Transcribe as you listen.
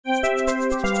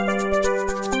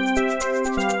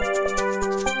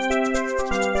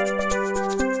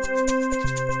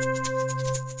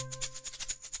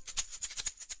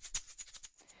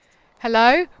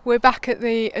Hello, we're back at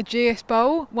the Ageas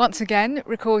Bowl once again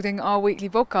recording our weekly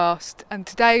podcast, and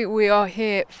today we are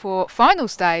here for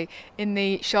finals day in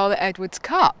the Charlotte Edwards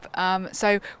Cup.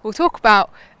 So we'll talk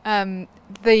about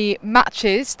the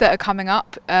matches that are coming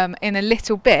up in a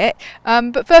little bit,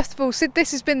 but first of all, Sid,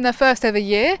 this has been the first ever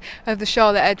year of the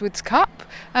Charlotte Edwards Cup.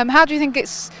 How do you think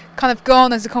it's kind of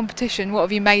gone as a competition? What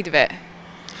have you made of it?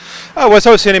 Oh, well, it's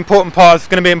obviously going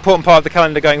to be an important part of the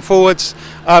calendar going forwards.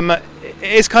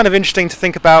 It's kind of interesting to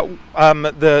think about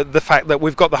the fact that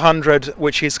we've got the 100,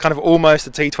 which is kind of almost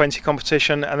a T20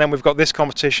 competition, and then we've got this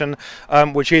competition,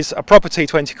 which is a proper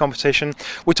T20 competition.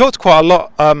 We talked quite a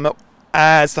lot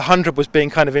as the 100 was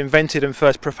being kind of invented and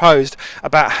first proposed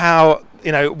about how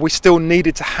we still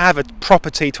needed to have a proper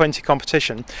T20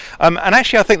 competition, and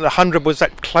actually I think the 100 was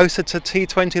closer to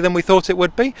T20 than we thought it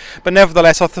would be, but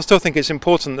nevertheless I still think it's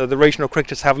important that the regional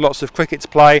cricketers have lots of cricket to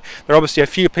play. There are obviously a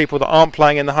few people that aren't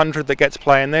playing in the 100 that get to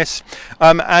play in this,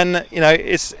 and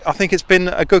I think it's been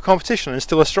a good competition and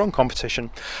still a strong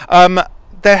competition.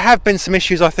 There have been some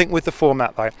issues, I think, with the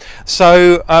format though.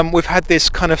 So we've had this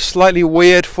kind of slightly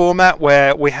weird format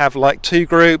where we have like two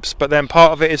groups, but then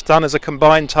part of it is done as a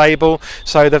combined table.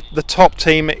 So the top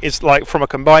team is like from a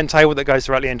combined table that goes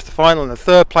directly into the final, and the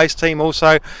third place team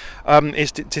also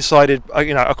is decided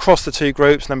across the two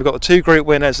groups, and then we've got the two group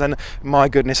winners, and my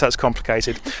goodness, that's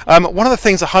complicated. One of the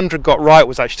things the 100 got right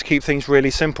was actually to keep things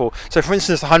really simple. So for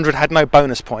instance, the 100 had no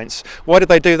bonus points. Why did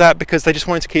they do that? Because they just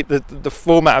wanted to keep the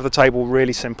format of the table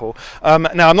really simple.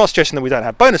 Now, I'm not suggesting that we don't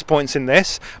have bonus points in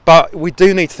this, but we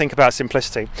do need to think about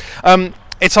simplicity.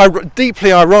 It's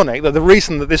deeply ironic that the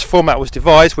reason that this format was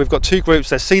devised, we've got two groups,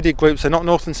 they're seeded groups, they're not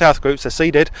North and South groups, they're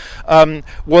seeded,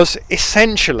 was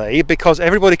essentially because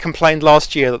everybody complained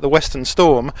last year that the Western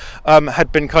Storm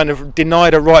had been kind of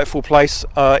denied a rightful place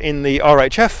in the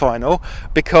RHF final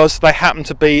because they happened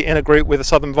to be in a group with the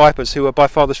Southern Vipers, who are by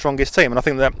far the strongest team. And I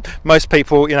think that most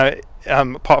people,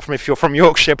 apart from if you're from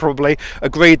Yorkshire, probably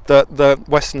agreed that the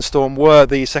Western Storm were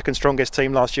the second strongest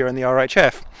team last year in the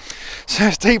RHF. So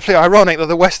it's deeply ironic that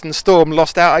the Western Storm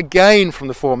lost out again from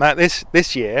the format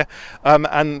this year,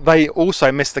 and they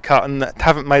also missed the cut and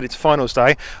haven't made it to finals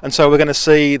day. And so we're going to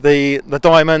see the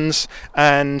Diamonds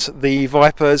and the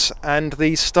Vipers and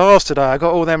the Stars today. I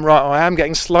got all them right. I am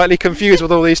getting slightly confused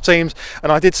with all these teams,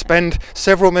 and I did spend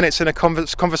several minutes in a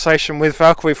conversation with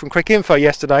Valkyrie from CRICKETher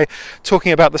yesterday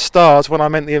talking about the Stars when I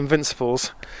meant the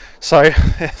Invincibles. So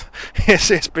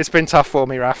it's been tough for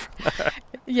me, Raf.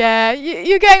 Yeah,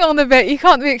 you're getting on a bit. You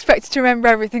can't be expected to remember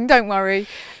everything, don't worry.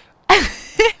 Have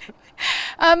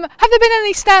there been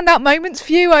any standout moments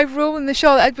for you overall in the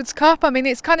Charlotte Edwards Cup? I mean,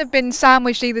 it's kind of been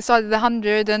sandwiched either side of the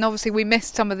 100, and obviously we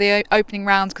missed some of the opening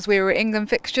rounds because we were at England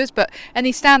fixtures, but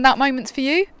any standout moments for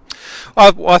you?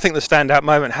 I think the standout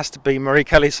moment has to be Marie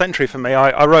Kelly's century for me.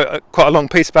 I wrote quite a long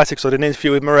piece about it because I did an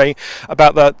interview with Marie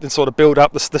about the sort of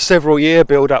build-up, the several year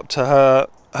build-up to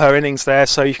her innings there,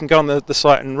 so you can go on the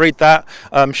site and read that.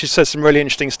 She says some really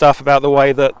interesting stuff about the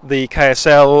way that the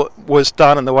KSL was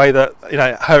done and the way that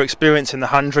her experience in the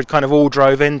 100 kind of all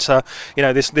drove into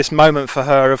this moment for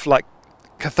her of like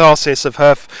catharsis of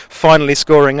her finally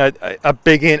scoring a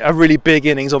really big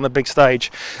innings on the big stage.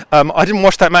 I didn't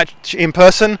watch that match in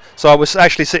person, so I was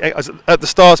actually sitting at the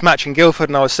Stars match in Guildford,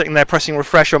 and I was sitting there pressing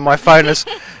refresh on my phone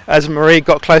as Marie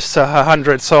got close to her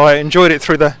 100. So I enjoyed it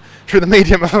through the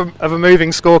medium of a moving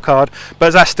scorecard,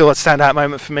 but that's still a standout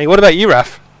moment for me. What about you,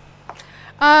 Raf?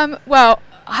 Well,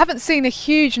 I haven't seen a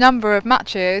huge number of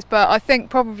matches, but I think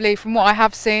probably from what I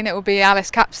have seen, it will be Alice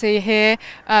Capsey here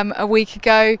a week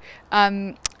ago.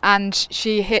 And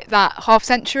she hit that half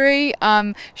century.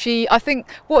 I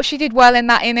think what she did well in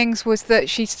that innings was that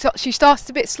she started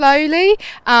a bit slowly,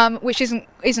 which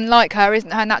isn't like her,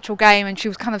 isn't her natural game, and she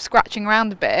was kind of scratching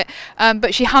around a bit.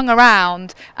 But she hung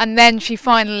around, and then she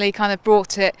finally kind of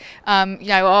brought it,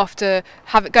 after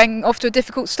going off to a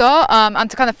difficult start, and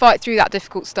to kind of fight through that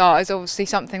difficult start is obviously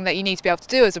something that you need to be able to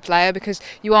do as a player, because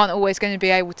you aren't always going to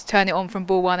be able to turn it on from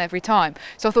ball one every time.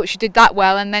 So I thought she did that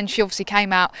well, and then she obviously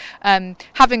came out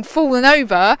having fallen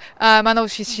over, and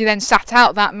obviously she then sat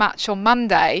out that match on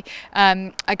Monday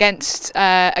against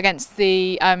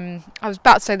the I was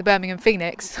about to say the Birmingham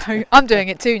Phoenix, so I'm doing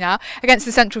it too now, against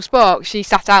the Central Spark. She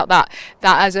sat out that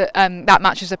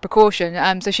match as a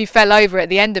precaution, so she fell over right at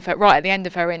the end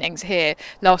of her innings here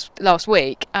last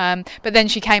week, but then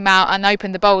she came out and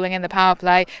opened the bowling in the power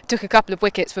play, took a couple of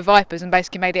wickets for Vipers, and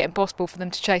basically made it impossible for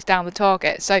them to chase down the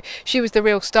target. So she was the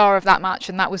real star of that match,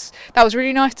 and that was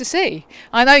really nice to see.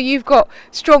 I know you've got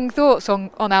strong thoughts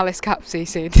on Alice Capsey,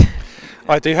 Sid.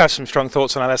 I do have some strong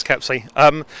thoughts on Alice Capsey.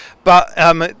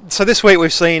 So this week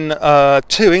we've seen 2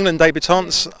 England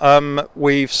debutants.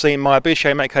 We've seen Maia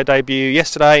Bouchier make her debut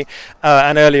yesterday,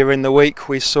 and earlier in the week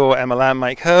we saw Emma Lamb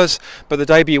make hers. But the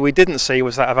debut we didn't see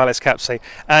was that of Alice Capsey,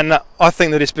 and I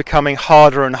think that it's becoming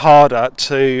harder and harder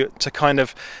to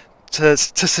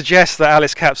suggest that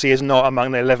Alice Capsey is not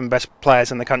among the 11 best players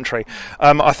in the country.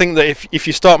 I think that if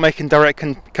you start making direct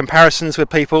comparisons with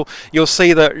people, you'll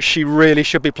see that she really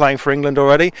should be playing for England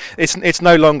already. It's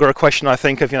no longer a question, I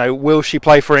think, of will she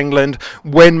play for England?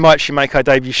 When might she make her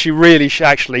debut? She really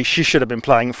she should have been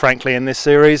playing, frankly, in this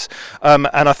series. And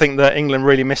I think that England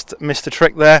really missed a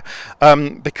trick there,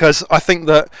 because I think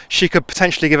that she could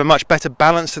potentially give a much better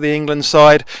balance to the England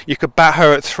side. You could bat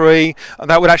her at 3.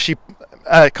 That would actually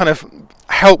kind of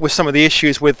help with some of the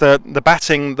issues with the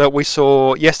batting that we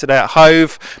saw yesterday at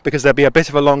Hove, because there'd be a bit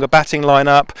of a longer batting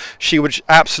lineup. She would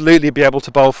absolutely be able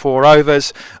to bowl 4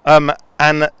 overs,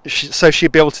 so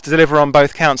she'd be able to deliver on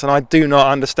both counts. And I do not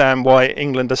understand why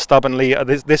England are stubbornly at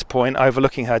this point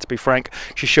overlooking her. To be frank,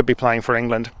 she should be playing for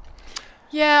England.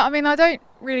 Yeah, I mean, I don't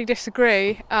really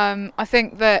disagree. I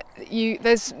think that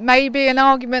there's maybe an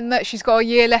argument that she's got a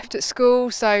year left at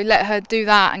school, so let her do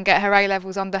that and get her A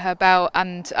levels under her belt,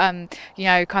 and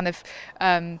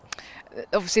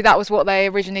obviously that was what they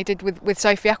originally did with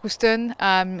Sophie Eccleston,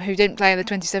 who didn't play in the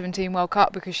 2017 World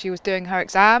Cup because she was doing her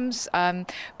exams.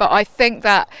 But I think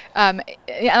that, and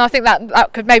I think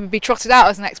that could maybe be trotted out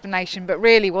as an explanation, but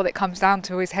really what it comes down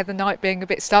to is Heather Knight being a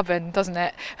bit stubborn, doesn't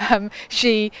it?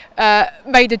 She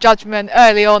made a judgment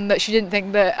early on that she didn't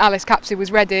think that Alice Capsey was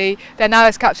ready. Then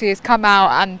Alice Capsey has come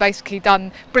out and basically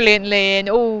done brilliantly in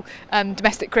all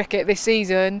domestic cricket this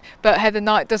season, but Heather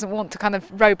Knight doesn't want to kind of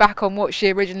row back on what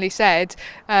she originally said,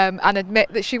 and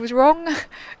admit that she was wrong.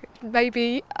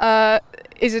 Maybe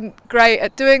isn't great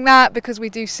at doing that, because we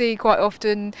do see quite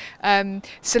often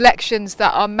selections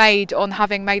that are made on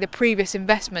having made a previous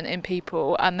investment in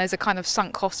people, and there's a kind of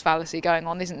sunk cost fallacy going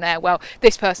on, isn't there? Well,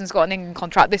 this person's got an England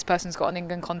contract, this person's got an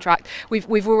England contract,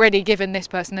 we've already given this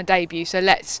person a debut, so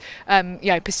let's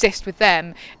persist with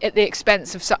them at the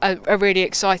expense of a really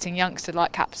exciting youngster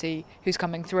like Capsey who's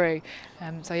coming through.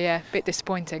 So yeah, a bit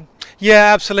disappointing.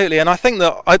 Yeah, absolutely, and I think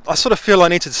that I sort of feel I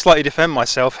need to slightly defend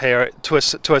myself here to a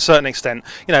certain extent,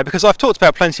 because I've talked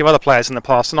about plenty of other players in the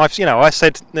past, and I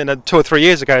said 2 or 3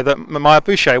 years ago that Maia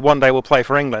Bouchier one day will play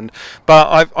for England,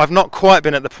 but I've not quite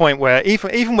been at the point where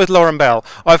even with Lauren Bell,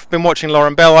 I've been watching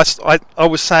Lauren Bell. I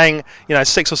was saying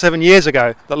 6 or 7 years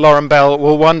ago that Lauren Bell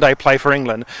will one day play for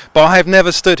England, but I have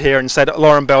never stood here and said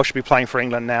Lauren Bell should be playing for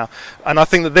England now, and I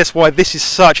think that this is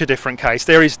such a different case.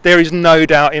 There is no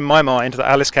doubt in my mind that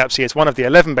Alice Capsey is one of the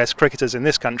 11 best cricketers in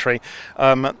this country,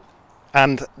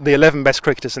 and the 11 best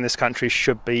cricketers in this country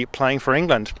should be playing for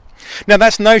England. Now,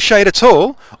 that's no shade at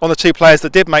all on the 2 players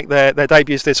that did make their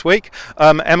debuts this week.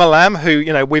 Emma Lamb, who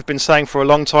we've been saying for a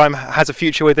long time has a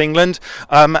future with England,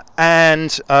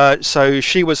 so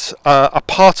she was a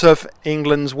part of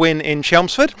England's win in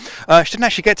Chelmsford. She didn't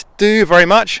actually get to do very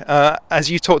much, as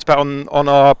you talked about on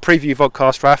our preview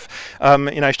vodcast, Raf.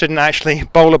 She didn't actually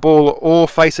bowl a ball or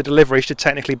face a delivery. She did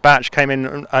technically bat. She came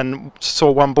in and saw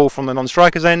 1 ball from the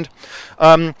non-striker's end.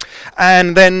 And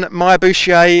then Maia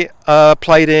Bouchier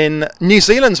played in New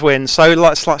Zealand's win,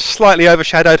 so slightly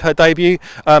overshadowed her debut,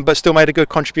 but still made a good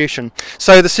contribution.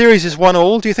 So the series is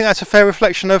 1-1. Do you think that's a fair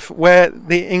reflection of where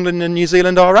the England and New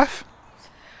Zealand are, Raf?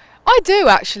 I do,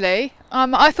 actually.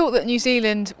 I thought that New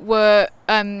Zealand were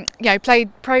played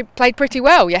pretty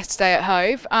well yesterday at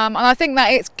Hove, and I think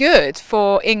that it's good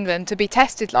for England to be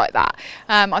tested like that.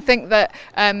 I think that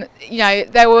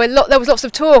there was lots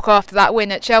of talk after that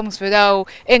win at Chelmsford. Oh,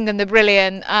 England are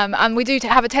brilliant, and we do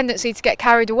have a tendency to get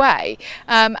carried away.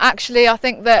 Actually, I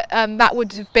think that that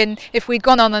would have been, if we'd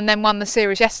gone on and then won the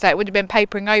series yesterday, it would have been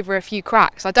papering over a few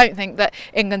cracks. I don't think that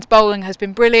England's bowling has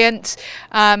been brilliant,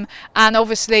 and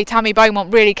obviously Tammy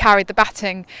Beaumont really carried the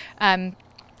batting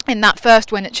in that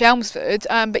first win at Chelmsford,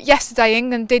 but yesterday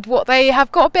England did what they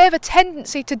have got a bit of a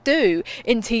tendency to do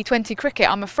in T20 cricket,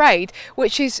 I'm afraid,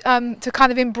 which is to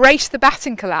kind of embrace the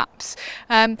batting collapse.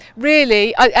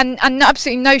 Really, and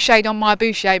absolutely no shade on Maia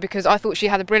Bouchier, because I thought she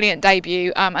had a brilliant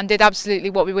debut and did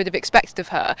absolutely what we would have expected of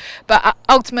her, but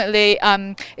ultimately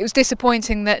it was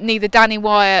disappointing that neither Danny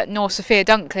Wyatt nor Sophia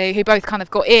Dunkley, who both kind of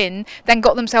got in, then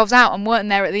got themselves out and weren't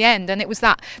there at the end, and it was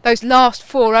those last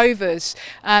 4 overs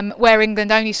where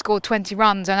England only only scored 20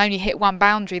 runs and only hit one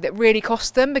boundary that really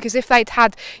cost them, because if they'd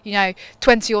had, you know,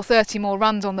 20 or 30 more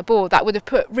runs on the board, that would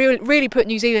have really put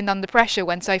New Zealand under pressure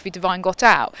when Sophie Devine got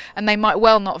out, and they might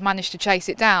well not have managed to chase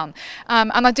it down.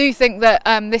 And I do think that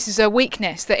this is a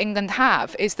weakness that England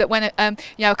have, is that when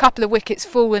you know, a couple of wickets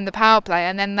fall in the power play,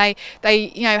 and then they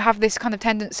you know, have this kind of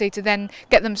tendency to then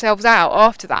get themselves out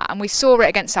after that. And we saw it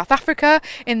against South Africa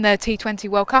in the T20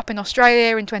 World Cup in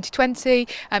Australia in 2020,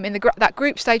 in that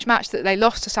group stage match that they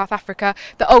lost to South Africa,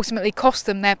 that ultimately cost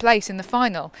them their place in the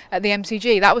final at the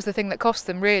MCG. That was the thing that cost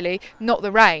them, really, not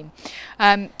the rain.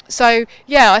 So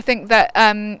yeah, I think that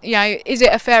you know, is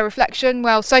it a fair reflection?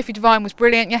 Well, Sophie Devine was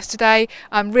brilliant yesterday.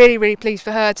 I'm really pleased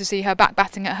for her to see her back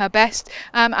batting at her best,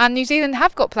 and New Zealand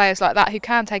have got players like that who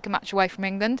can take a match away from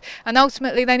England, and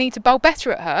ultimately they need to bowl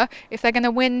better at her if they're going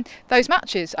to win those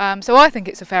matches. So I think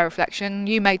it's a fair reflection.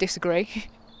 You may disagree.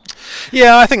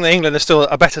 Yeah, I think that England is still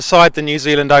a better side than New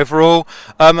Zealand overall.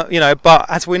 You know, but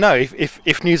as we know,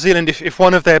 if New Zealand, if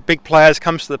one of their big players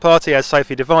comes to the party, as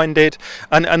Sophie Devine did,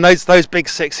 and those big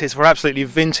sixes were absolutely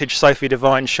vintage Sophie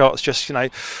Devine shots, just, you know,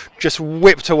 just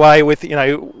whipped away with, you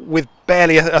know, with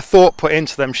barely a thought put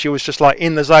into them. She was just like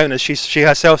in the zone, as she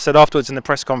herself said afterwards in the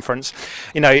press conference.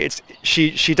 You know,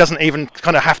 she doesn't even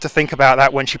kind of have to think about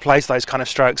that when she plays those kind of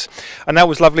strokes, and that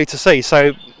was lovely to see.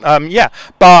 So yeah,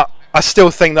 but I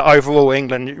still think that overall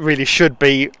England really should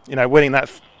be, you know, winning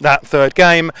that third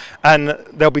game, and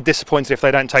they'll be disappointed if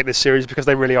they don't take this series, because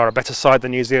they really are a better side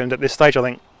than New Zealand at this stage, I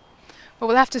think. Well,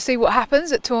 we'll have to see what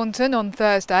happens at Taunton on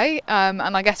Thursday, and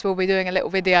I guess we'll be doing a little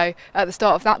video at the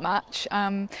start of that match.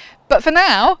 But for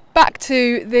now, back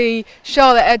to the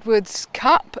Charlotte Edwards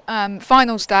Cup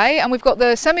finals day, and we've got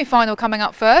the semi-final coming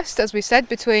up first, as we said,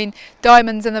 between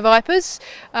Diamonds and the Vipers.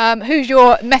 Who's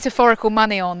your metaphorical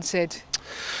money on, Sid?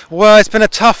 Well, it's been a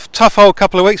tough old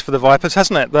couple of weeks for the Vipers,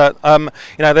 hasn't it? That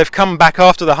you know, they've come back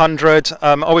after the 100.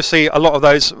 Obviously, a lot of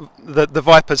those, the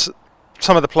Vipers,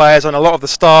 some of the players and a lot of the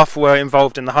staff were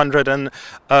involved in the 100 and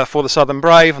for the Southern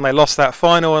Brave, and they lost that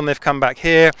final, and they've come back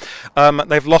here.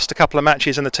 They've lost a couple of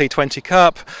matches in the T20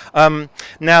 Cup.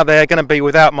 Now they're going to be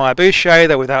without Maia Bouchier,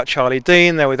 they're without Charlie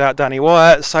Dean, they're without Danny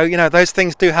Wyatt. So, you know, those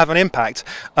things do have an impact.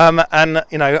 And,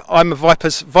 you know, I'm a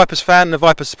Vipers fan and a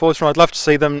Vipers supporter, and I'd love to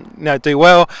see them, you know, do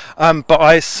well. But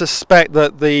I suspect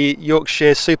that the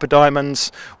Yorkshire Super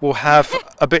Diamonds will have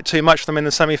a bit too much for them in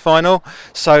the semi-final.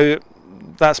 So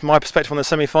that's my perspective on the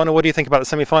semi-final. What do you think about the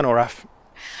semi-final, Raf?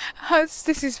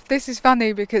 This is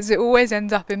funny, because it always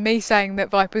ends up in me saying that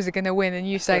Vipers are going to win and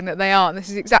you saying that they aren't. This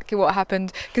is exactly what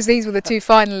happened, because these were the two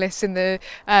finalists in the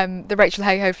Rachel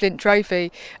Hayhoe Flint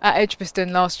Trophy at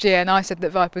Edgbaston last year, and I said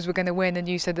that Vipers were going to win and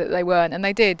you said that they weren't, and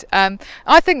they did.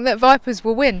 I think that Vipers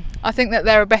will win. I think that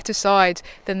they're a better side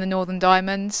than the Northern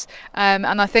Diamonds, and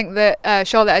I think that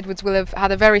Charlotte Edwards will have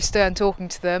had a very stern talking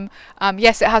to them.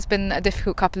 Yes, it has been a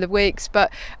difficult couple of weeks,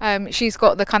 but she's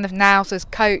got the kind of nous as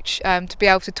coach to be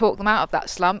able to talk them out of that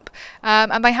slump,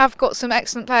 and they have got some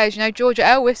excellent players. You know, Georgia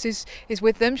Elwys is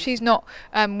with them. She's not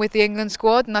with the England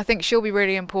squad, and I think she'll be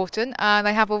really important.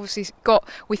 They have obviously got,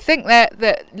 we think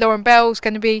that Lauren Bell's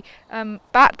going to be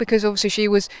back, because obviously she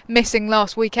was missing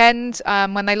last weekend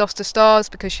when they lost to Stars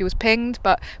because she was pinged,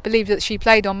 but believe that she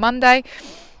played on Monday.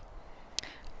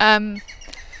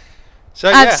 So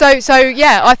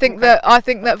yeah, I think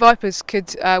that Vipers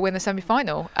could win the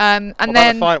semi-final. And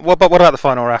then what about the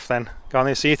final, Raf? Then, go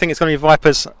on. So you think it's going to be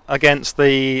Vipers against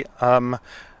the?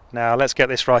 Now let's get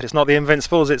this right. It's not the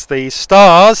Invincibles. It's the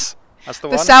Stars. That's the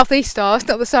one. South East Stars,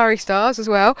 not the Surrey Stars as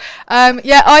well.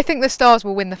 Yeah, I think the Stars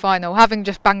will win the final, having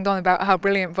just banged on about how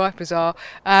brilliant Vipers are,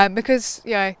 because,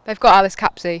 you know, they've got Alice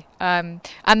Capsey, and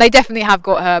they definitely have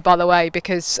got her, by the way,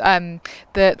 because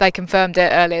they confirmed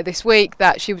it earlier this week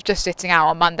that she was just sitting out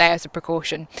on Monday as a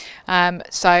precaution.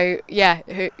 So yeah,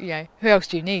 who else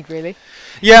do you need, really?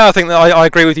 Yeah, I think that I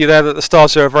agree with you there, that the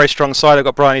Stars are a very strong side. I've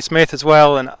got Bryony Smith as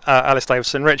well, and Alice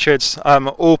Davison-Richards,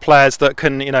 all players that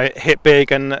can, you know, hit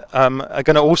big and are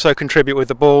going to also contribute with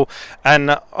the ball.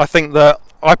 And I think that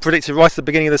I predicted right at the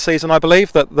beginning of the season, I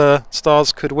believe, that the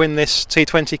Stars could win this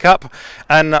T20 Cup,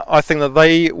 and I think that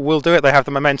they will do it. They have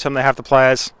the momentum, they have the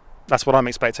players. That's what I'm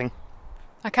expecting.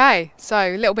 Okay, so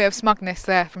a little bit of smugness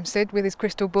there from Sid with his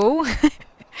crystal ball.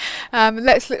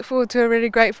 Let's look forward to a really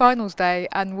great finals day,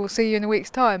 and we'll see you in a week's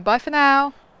time. Bye for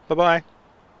now. Bye-bye.